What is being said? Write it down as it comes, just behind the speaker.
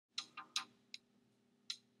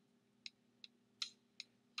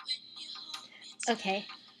Okay,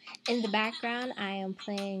 in the background I am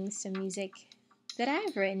playing some music that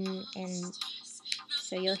I've written, and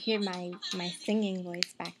so you'll hear my singing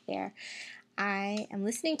voice back there. I am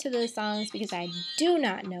listening to those songs because I do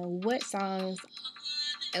not know what songs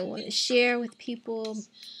I want to share with people.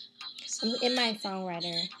 I'm in my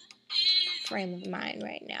songwriter frame of mind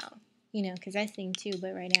right now, because I sing too,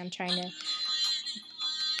 but right now I'm trying to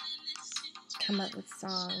come up with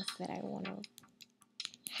songs that I want to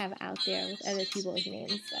have out there with other people's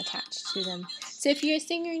names attached to them. So if you're a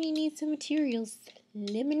singer and you need some materials,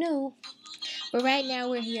 let me know. But right now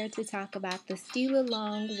we're here to talk about the Stila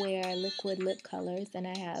Long Wear Liquid Lip Colors, and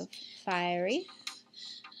I have Fiery,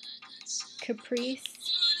 Caprice,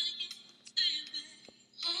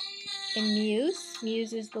 and Muse.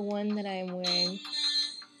 Muse is the one that I'm wearing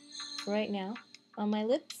right now on my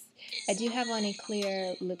lips. I do have on a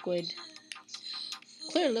clear lip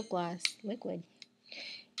gloss, liquid.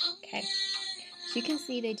 Okay, so you can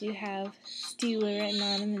see they do have Stila written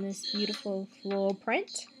on them in this beautiful floral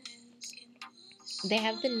print. They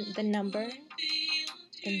have the number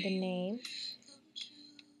and the name.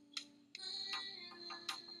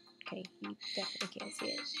 Okay, you definitely can't see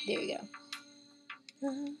it. There you go.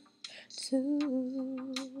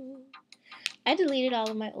 I deleted all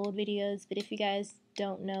of my old videos, but if you guys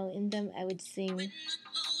don't know, in them I would sing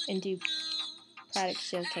and do product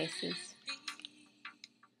showcases.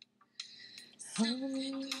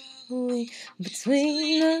 Only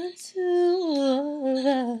between the two of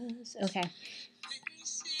us. Okay.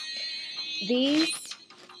 These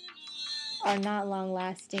are not long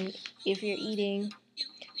lasting. If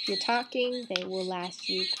you're talking, they will last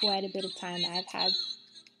you quite a bit of time. I've had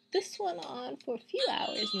this one on for a few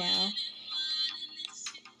hours now,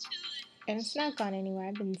 and it's not gone anywhere.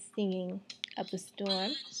 I've been singing up a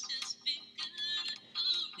storm.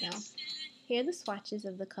 Now, here are the swatches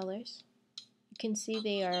of the colors. You can see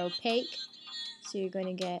they are opaque, so you're going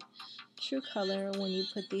to get true color when you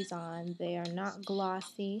put these on. They are not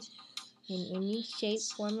glossy in any shape,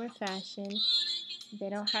 form, or fashion. They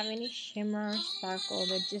don't have any shimmer or sparkle.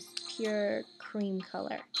 They're just pure cream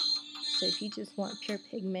color. So if you just want pure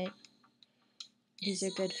pigment, these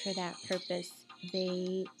are good for that purpose.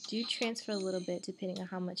 They do transfer a little bit depending on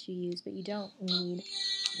how much you use, but you don't need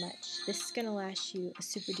much. This is going to last you a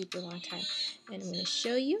super duper long time. And I'm going to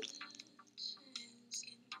show you.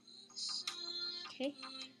 Okay.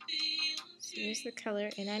 So here's the color,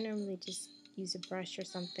 and I normally just use a brush or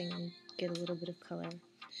something and get a little bit of color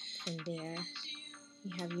from there.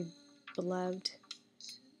 You have your beloved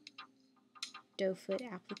doe foot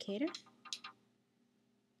applicator.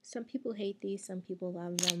 Some people hate these, some people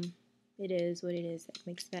love them. It is what it is. It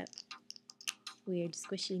makes that weird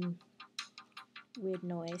squishy, weird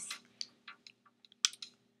noise.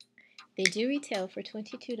 They do retail for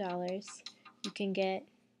 $22. You can get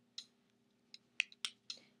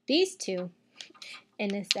these two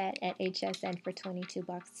in a set at HSN for $22.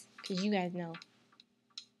 Because you guys know,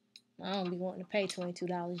 I don't be wanting to pay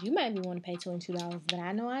 $22. You might be wanting to pay $22, but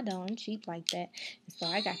I know I don't. I'm cheap like that. And so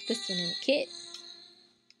I got this one in a kit.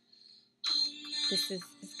 This is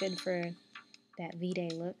good for that V-Day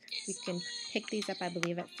look. You can pick these up, I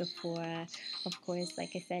believe, at Sephora. Of course, like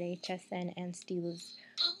I said, HSN and Stila's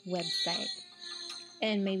website.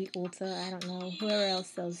 And maybe Ulta, I don't know. Whoever else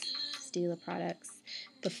sells Stila products,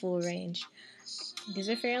 the full range. These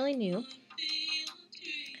are fairly new.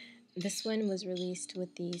 This one was released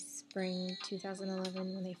with the spring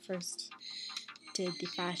 2011 when they first did the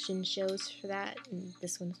fashion shows for that. And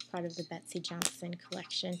this one's part of the Betsy Johnson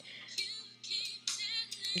collection.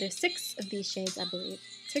 There's 6 of these shades, I believe.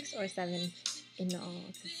 6 or 7 in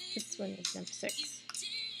all. This one is number 6.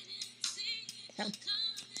 So,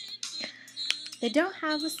 they don't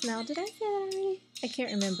have a smell. Did I say that already? I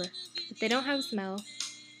can't remember. But they don't have a smell.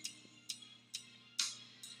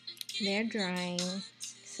 They're drying,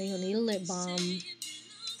 so you'll need a lip balm.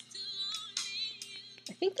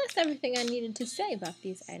 I think that's everything I needed to say about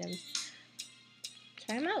these items.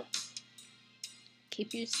 Try them out.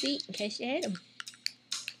 Keep your receipt in case you hate them.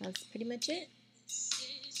 That's pretty much it.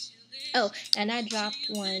 Oh, and I dropped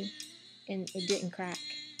one and it didn't crack.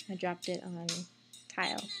 I dropped it on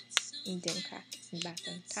tile and it didn't crack in the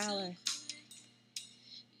bathroom. Tile or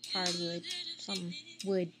hardwood, some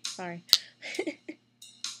wood, sorry.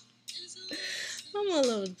 I'm all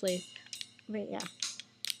over the place. But yeah.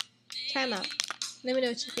 Try them out. Let me know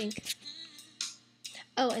what you think.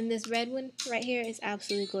 Oh, and this red one right here is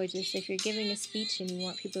absolutely gorgeous. If you're giving a speech and you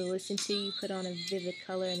want people to listen to you, put on a vivid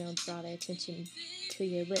color and it'll draw their attention to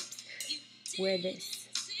your lips. Wear this.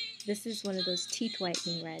 This is one of those teeth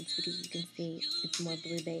whitening reds because you can see it's more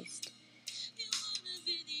blue based.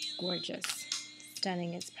 Gorgeous.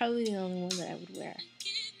 stunning. It's probably the only one that I would wear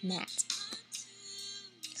matte.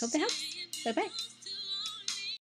 Hope that helps. Bye-bye.